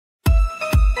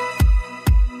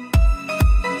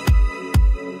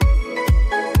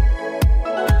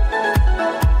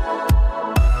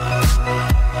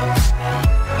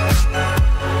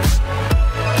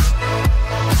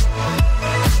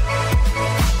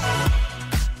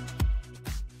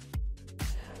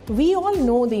We all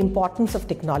know the importance of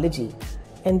technology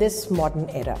in this modern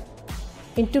era.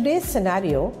 In today's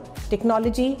scenario,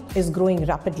 technology is growing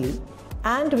rapidly,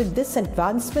 and with this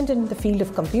advancement in the field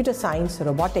of computer science,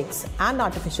 robotics, and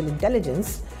artificial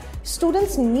intelligence,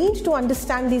 students need to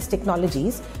understand these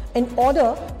technologies in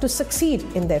order to succeed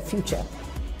in their future.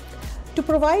 To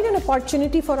provide an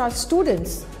opportunity for our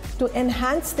students to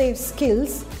enhance their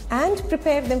skills and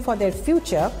prepare them for their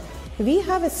future, we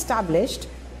have established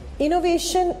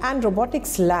Innovation and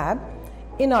Robotics Lab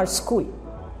in our school.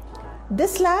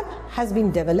 This lab has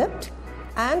been developed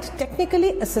and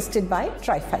technically assisted by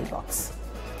TryfiBox.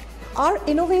 Our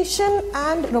Innovation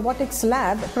and Robotics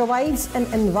Lab provides an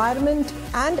environment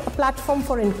and a platform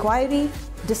for inquiry,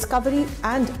 discovery,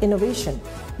 and innovation.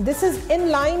 This is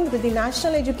in line with the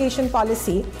National Education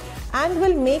Policy and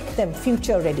will make them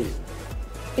future ready.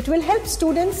 It will help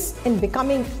students in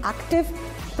becoming active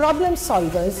problem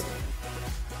solvers.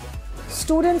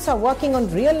 Students are working on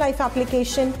real-life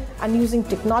application and using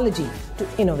technology to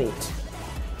innovate.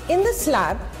 In this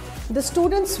lab, the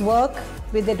students work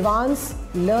with advanced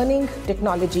learning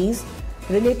technologies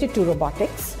related to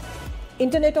robotics,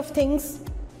 Internet of Things,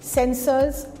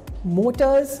 sensors,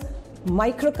 motors,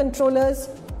 microcontrollers,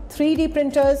 3D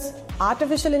printers,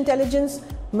 artificial intelligence,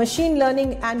 machine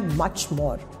learning, and much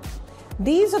more.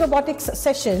 These robotics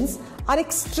sessions are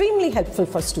extremely helpful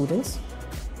for students.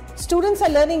 Students are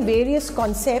learning various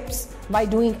concepts by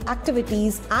doing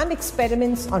activities and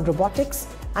experiments on robotics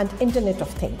and Internet of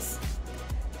Things.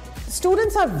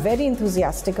 Students are very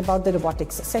enthusiastic about the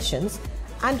robotics sessions,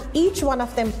 and each one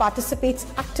of them participates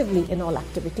actively in all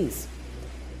activities.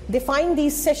 They find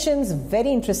these sessions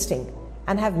very interesting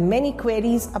and have many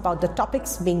queries about the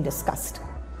topics being discussed.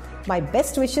 My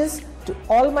best wishes to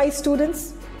all my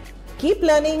students. Keep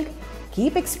learning,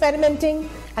 keep experimenting,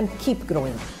 and keep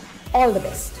growing. All the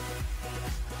best.